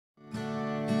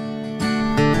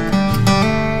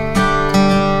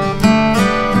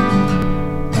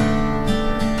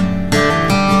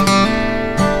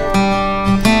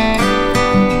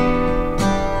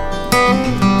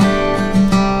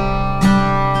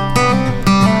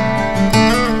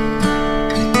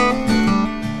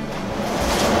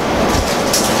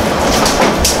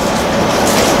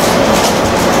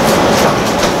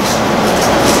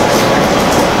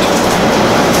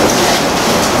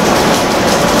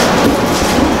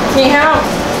Can you help?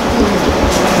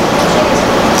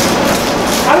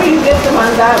 How do you get them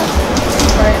undone?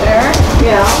 Right there.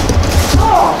 Yeah.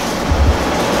 Oh.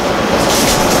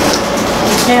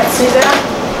 You can't see that?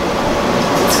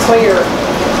 It's clear.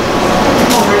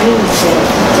 Oh, I didn't see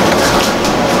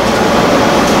it.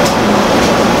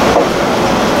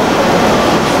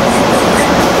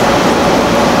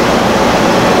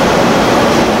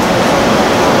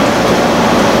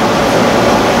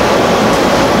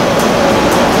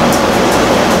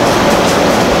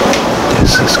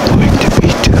 This is going to be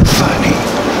too funny.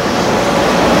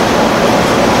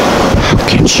 How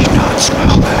can she not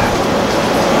smell that?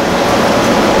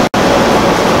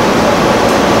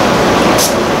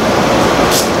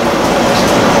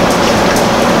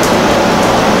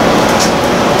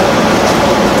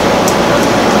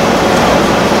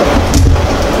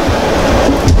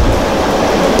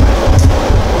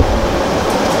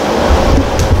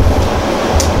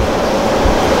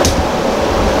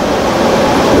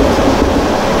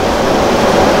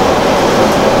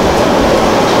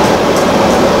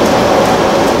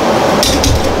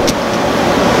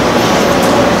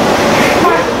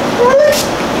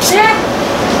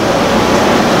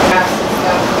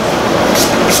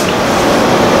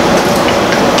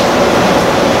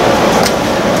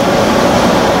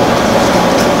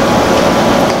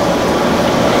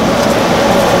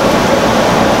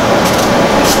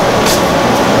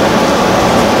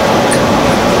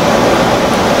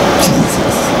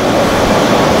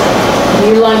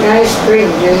 You like ice cream,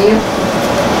 do you?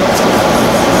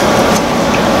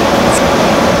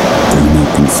 Bruno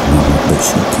can smell it, but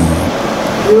she can't.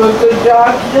 You a good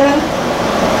dog then?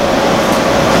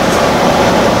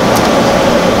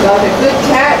 Got a good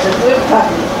cat, a good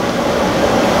puppy.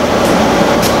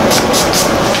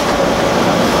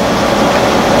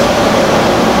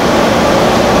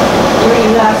 What are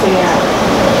you laughing at?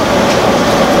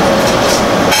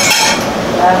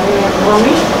 Laughing at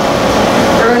mommy?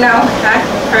 Bruno,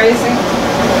 acting crazy.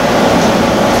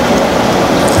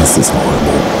 This is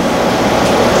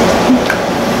horrible.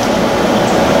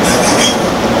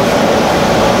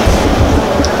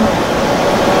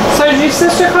 So did your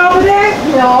sister call today?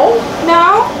 No,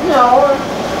 No? no,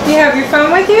 Do you have your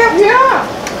phone with you? yeah.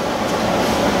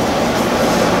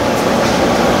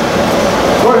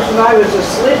 Of course, if I was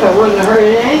asleep, I wouldn't have heard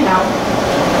it anyhow.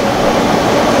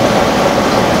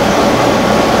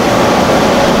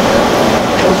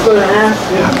 I was gonna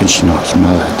ask you. How can she not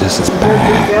smell it? This is Did you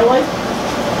bad. feel it?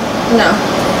 No.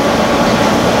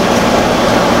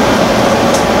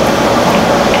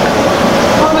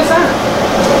 What was that?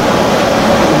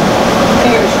 I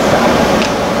think it was your phone.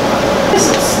 It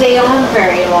doesn't stay on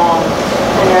very long.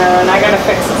 I know, and I gotta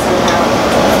fix it somehow.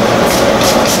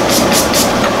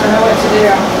 I don't know what to do.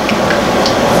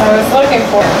 I was looking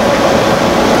for it.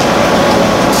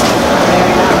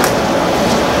 Maybe not.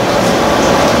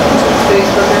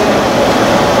 Facebook in it.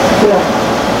 Yeah.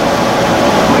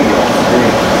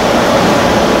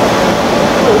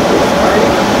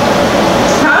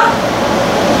 Huh?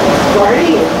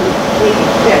 Party and take a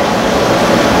pic.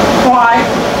 Why?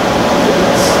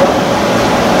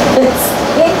 It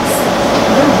stinks.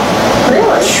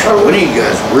 Really? What do you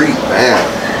guys breathe bad?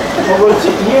 Or was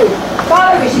it you?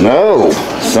 Thought it was you. No,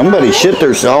 somebody shit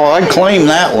themselves. Oh, I claim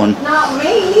that one. Not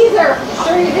me either.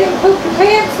 Sure you didn't poop your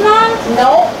pants, Mom?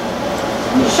 No.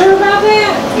 You sure about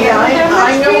that? Yeah, You don't have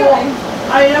I much know. feeling.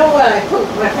 I know when I poop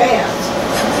my pants.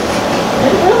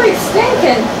 It's really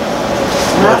stinking.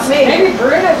 Not me. Maybe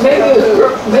Bruno Maybe it took a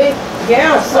was, poop. maybe,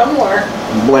 yeah, somewhere.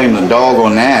 Blame the dog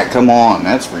on that. Come on,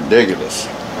 that's ridiculous.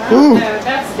 I don't know,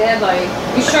 that's deadly.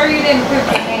 You sure you didn't poop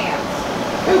your pants?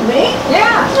 Who, me?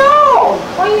 Yeah. No.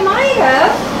 Well, you might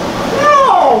have.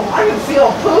 No. I can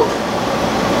feel poop.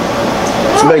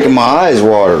 It's making my eyes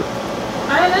water.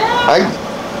 I know.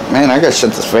 Man, I gotta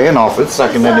shut this fan off. It's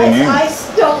sucking it in here. I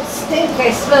don't stink.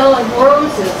 I smell like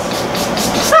roses.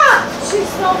 Ha! She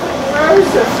smells like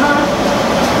roses, huh?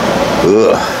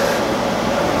 Ugh.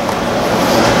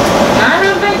 I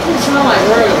don't think you smell like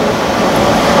roses.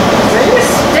 You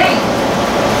stink.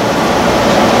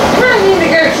 You might need to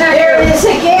go check There your... it is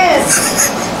again.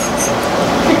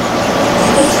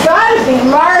 It's gotta be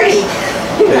Marty.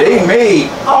 It ain't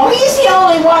me. Oh, he's the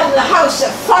only one in the house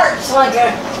that farts like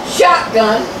a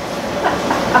shotgun.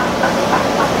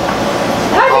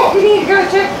 I think you need to go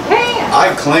check your pants.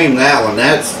 I claim that one.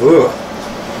 That's ugh.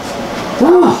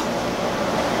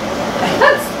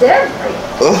 That's different.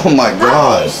 Oh my How do you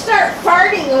God. start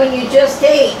farting when you just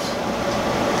ate?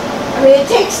 I mean, it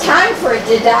takes time for it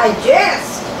to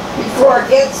digest before it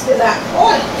gets to that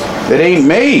point. It ain't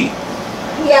me.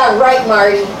 Yeah, right,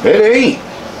 Marty. It ain't.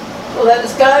 Well, then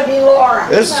it's gotta be Laura.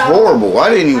 This is horrible. I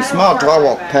didn't even smell it till I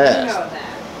walked You past. know that.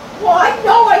 Well, I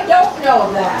know I don't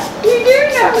know that. You do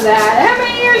know that. How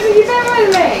many years have you been with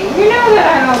me? You know that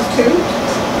I don't toot.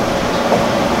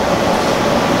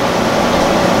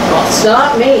 Well, it's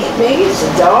not me. Maybe it's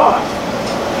a dog.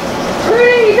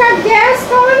 Rudy, you got gas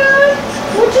going on?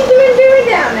 What you doing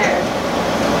down there?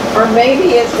 Or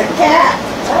maybe it's a cat.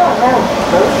 I don't know.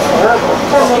 That's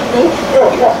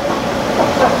horrible.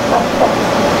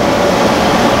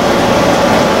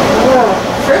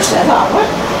 First I thought, what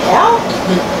the hell?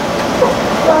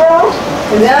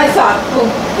 And then I thought, oh,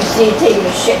 you need to take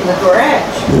a shit in the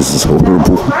garage. This is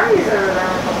horrible. Marty's over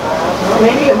there. Or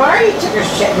maybe Marty took a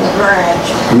shit in the garage.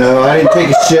 No, I didn't take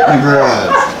a shit in the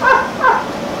garage.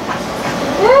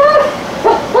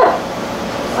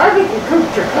 I think you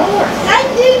cooked your car. I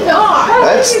did not.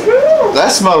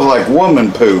 That smells like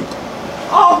woman poop.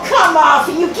 Oh, come off.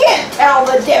 You can't tell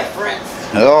the difference.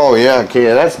 Oh yeah,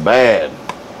 kid, that's bad.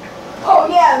 Oh,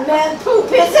 yeah, man poop,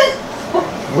 is it?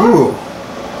 Ooh.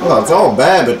 Well, it's all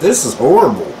bad, but this is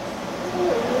horrible.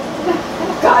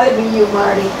 Gotta be you,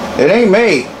 Marty. It ain't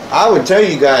me. I would tell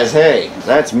you guys, hey,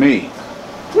 that's me.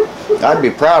 I'd be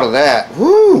proud of that.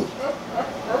 Woo!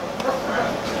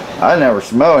 I never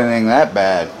smell anything that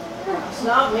bad. It's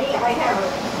not me. I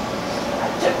haven't. I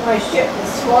took my shit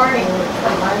this morning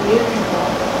from my usual.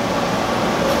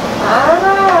 I don't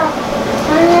know.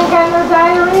 You ain't got no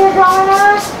diarrhea going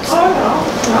on? Oh,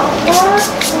 no.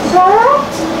 What?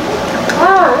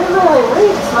 Oh, it really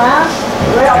reeks, man.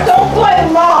 Well, don't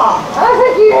blame Mom. I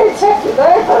think you need to check your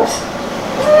diapers.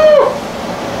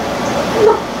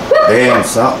 Damn,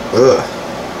 something. Ugh.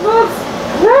 That's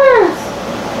gross.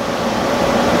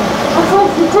 I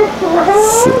think you took your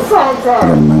whole insides I got a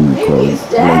out. memory Maybe card. it's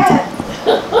Dad.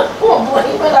 We'll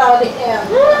blame it on him.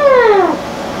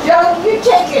 Joe, you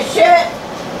take a shit.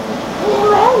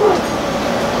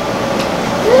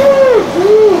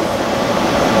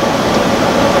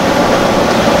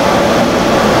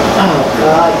 Oh,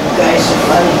 God, you guys are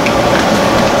funny.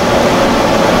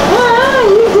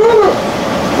 You did it.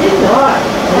 Did not.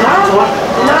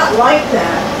 Not like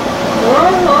that.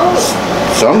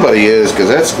 Somebody is, because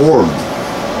that's horrible.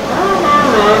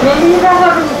 Maybe you don't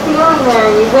have any feeling there.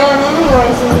 You ran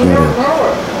anyways and you don't know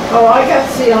it. Oh, I got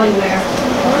ceiling there.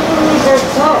 Why do you need that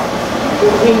check?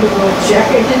 Didn't need to go check.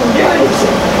 I didn't do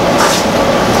anything.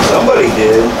 Somebody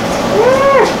did.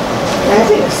 I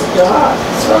think it's a dog.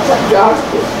 It smells like dog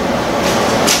poop.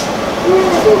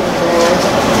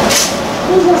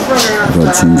 He's just running I gotta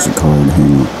outside. change the card.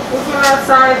 Hang on. He's running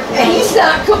outside. And he's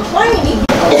not complaining.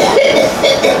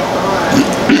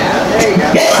 Yeah, there you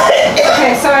go.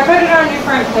 Okay, so I put it on your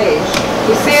front page.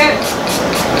 You see it?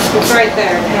 It's right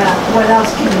there. Yeah, what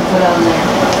else can you put on there?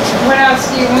 What else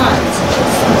do you want?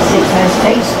 Let's see, it has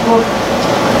Facebook.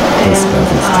 This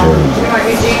stuff is terrible. You want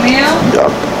your Gmail?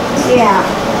 Yup. Yeah.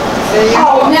 There you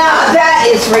Oh, go. now that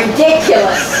is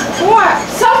ridiculous. What?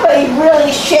 Somebody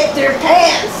really shit their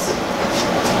pants.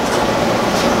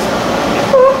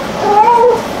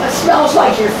 Oh, that smells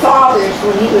like your father's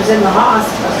when he was in the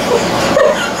hospital.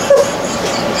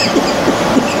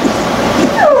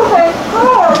 Oh my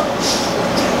God.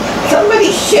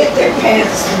 Somebody shit their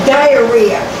pants.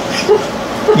 Diarrhea.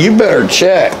 You better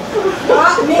check.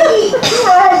 Not me.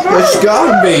 It's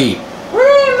gotta be. What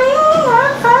do you mean?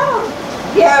 I'm fine.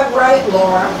 Yeah, right,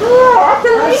 Laura. Yeah, I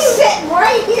can I'm leave. sitting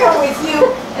right here with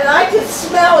you, and I can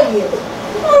smell you.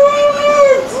 What do you mean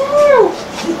it's you?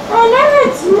 I know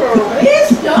it's you.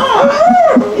 It's not.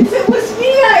 If it was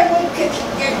me, I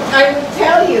would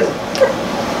tell you.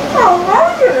 Oh, no,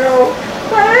 you know.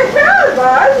 But I found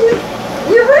that.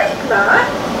 You read that.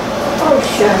 Oh,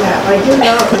 shut up. I do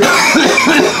not.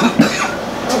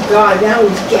 Oh, God, now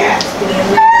he's gasping in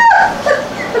there.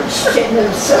 He's shitting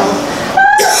himself.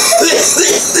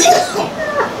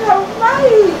 Oh,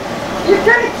 buddy. You're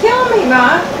gonna kill me,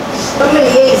 Ma.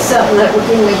 Somebody ate something that we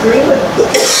didn't agree with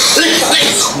him.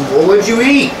 What would you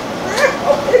eat?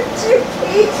 What did you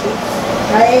eat?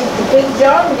 I ate the big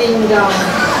dong ding dong.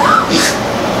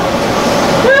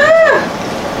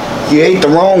 You ate the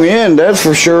wrong end, that's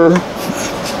for sure.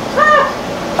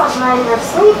 Now you're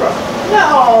sleeping.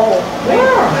 No.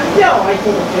 No, I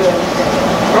didn't do anything.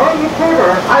 Oh, you could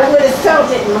have. I would have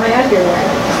felt it in my underwear.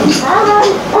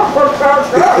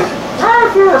 Now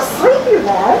if you're asleep, you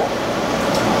won't.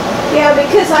 Yeah,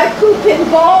 because I poop in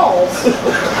balls.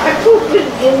 I poop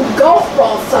in golf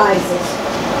ball sizes.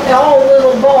 They're all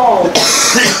little balls.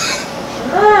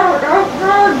 No,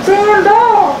 that's damn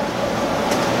dog.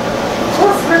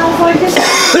 That smells like it's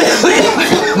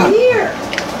Here.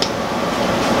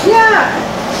 yeah.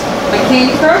 Like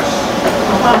Candy Crush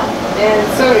Uh-huh. and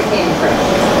soda Candy Crush.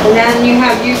 And then you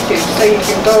have YouTube, so you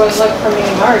can go and look for me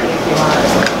and Marty if you want.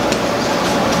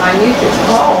 On YouTube.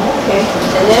 Oh, okay.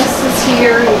 And this is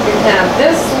here, you can have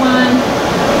this one.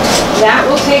 That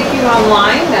will take you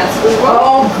online, that's Google.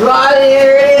 Oh, God,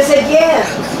 there it is again.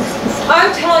 I'm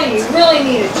telling you, you really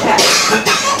need to check.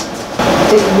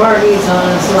 I think Marty's on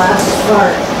his last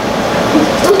fart.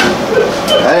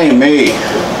 That ain't me.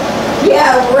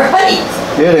 Yeah, right.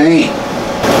 It ain't.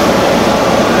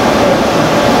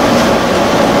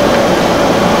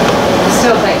 I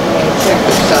still think you need to check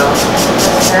yourself.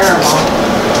 That's terrible.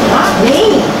 Not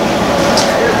me.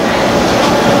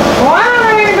 Why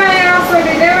don't anybody else want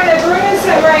to do it? Bruno's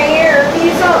sitting right here.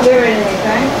 He's not doing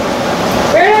anything.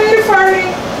 Bruno, you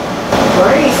farting?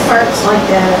 Marty farts like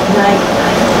that at night.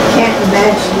 I can't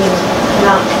imagine him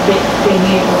not being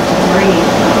able to breathe.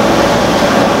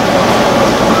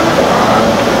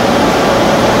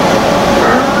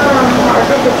 I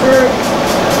think it's weird.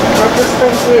 I just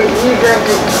think you drink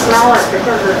it smell it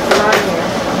because it's on you.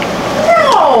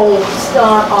 No, it's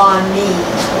not on me.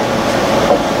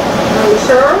 Are you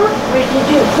sure? What did you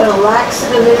do? Put a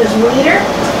laxative in his wiener?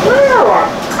 No,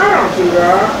 I don't do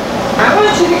that. I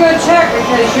want you to go check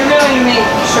because you really make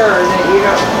sure that you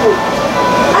don't poop.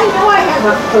 I know I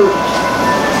haven't pooped.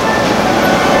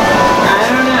 I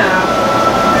don't know.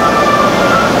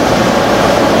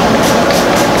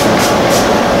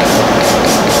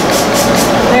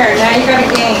 There, now you got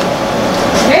a game.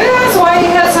 Maybe that's why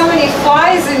you had so many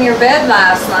flies in your bed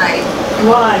last night.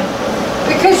 Why?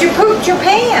 Because you pooped your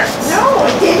pants. No,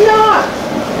 I did not.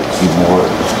 Keep more.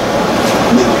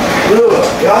 Good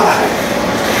God.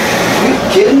 Are you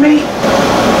kidding me?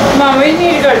 Mom, we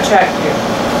need to go check you.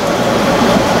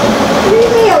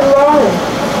 Leave me alone.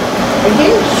 I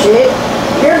didn't shit.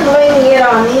 You're blaming it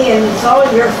on me and it's all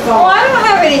your Well, fault. I don't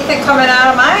have anything coming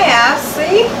out of my ass,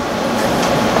 see?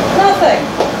 Nothing.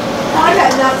 I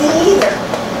got nothing either.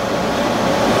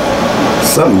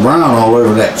 Something brown all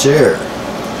over that chair.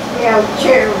 Yeah, the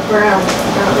chair was brown,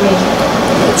 not me.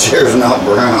 The chair's not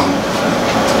brown.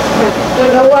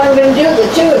 Don't know what I'm gonna do, the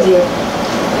two of you.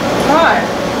 Why?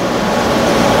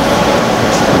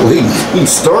 Well, you can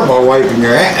start by wiping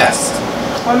your ass.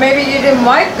 Well, maybe you didn't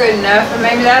wipe good enough, and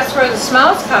maybe that's where the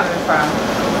smell's coming from.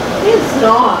 It's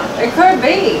not. It could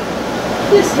be.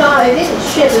 It's not. I didn't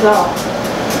shit at all.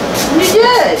 You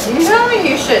did. You told me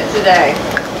you shit today.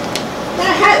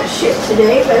 I had shit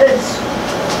today, but it's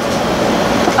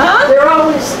Huh? they're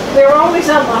always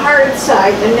on the hard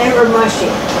side. They're never mushy.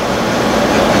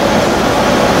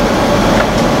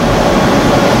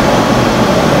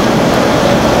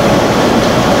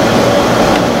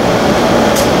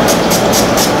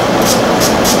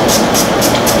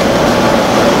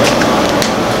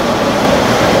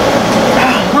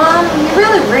 Mom, you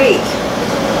really reek.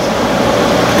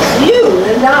 You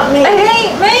and not me. It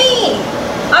ain't me.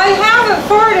 I haven't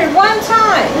farted one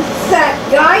time. It's that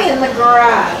guy in the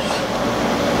garage.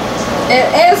 It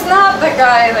is not the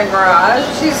guy in the garage.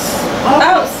 She's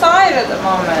outside at the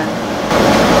moment.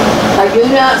 I do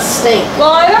not stink.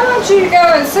 Well, I don't want you to go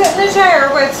and sit in the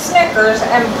chair with Snickers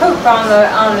and poop on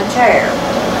the chair.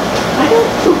 I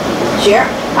don't poop in the chair.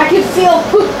 I can feel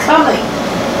poop coming.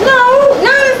 No,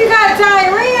 not if you got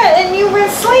diarrhea and you've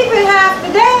been sleeping half the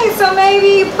day, so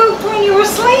maybe you pooped when you were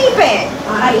sleeping.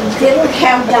 I didn't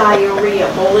have diarrhea,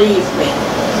 believe me.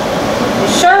 You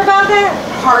sure about that?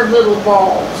 Hard little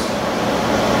balls.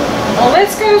 Well,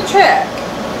 let's go check.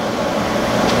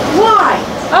 Why?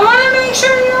 I want to make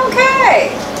sure you're okay.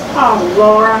 Oh,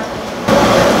 Laura.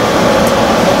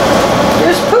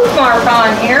 There's poop mark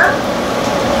on here.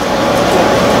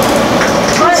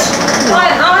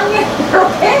 What on your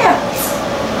pants?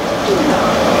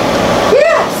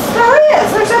 Yes, there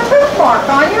is. There's a poop mark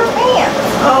on your pants.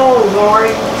 Oh, Laura,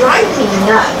 you drive me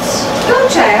nuts. Go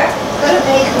check. Gonna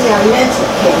make me a mental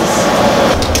case.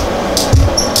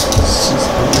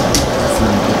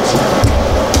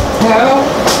 No.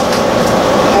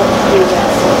 I have to do that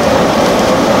for you.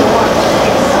 I want to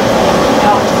take something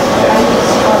else. I need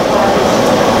smart bodies.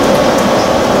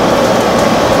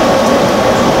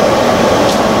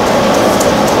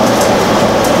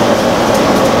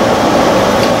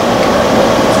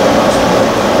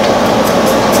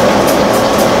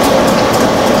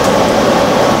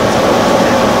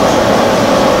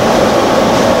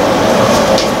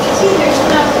 See, there's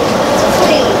nothing. It's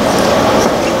clean.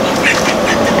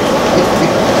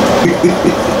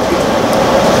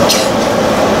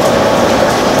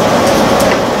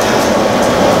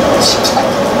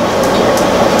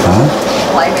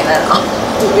 Blaming it on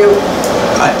you.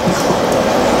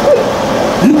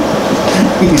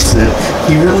 He said,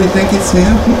 you really think it's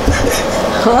him?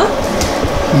 Huh?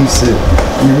 You said,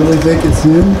 you really think it's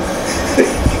him?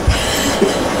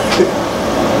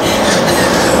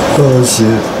 Oh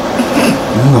shit.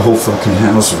 Now the whole fucking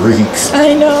house reeks.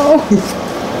 I know.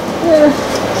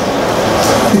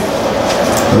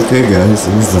 Okay guys,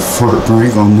 there's the fart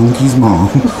prank on Monkey's mom.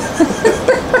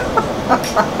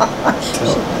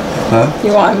 Huh?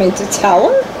 You want me to tell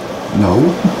her? No.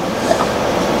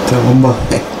 Tell him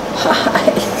bye.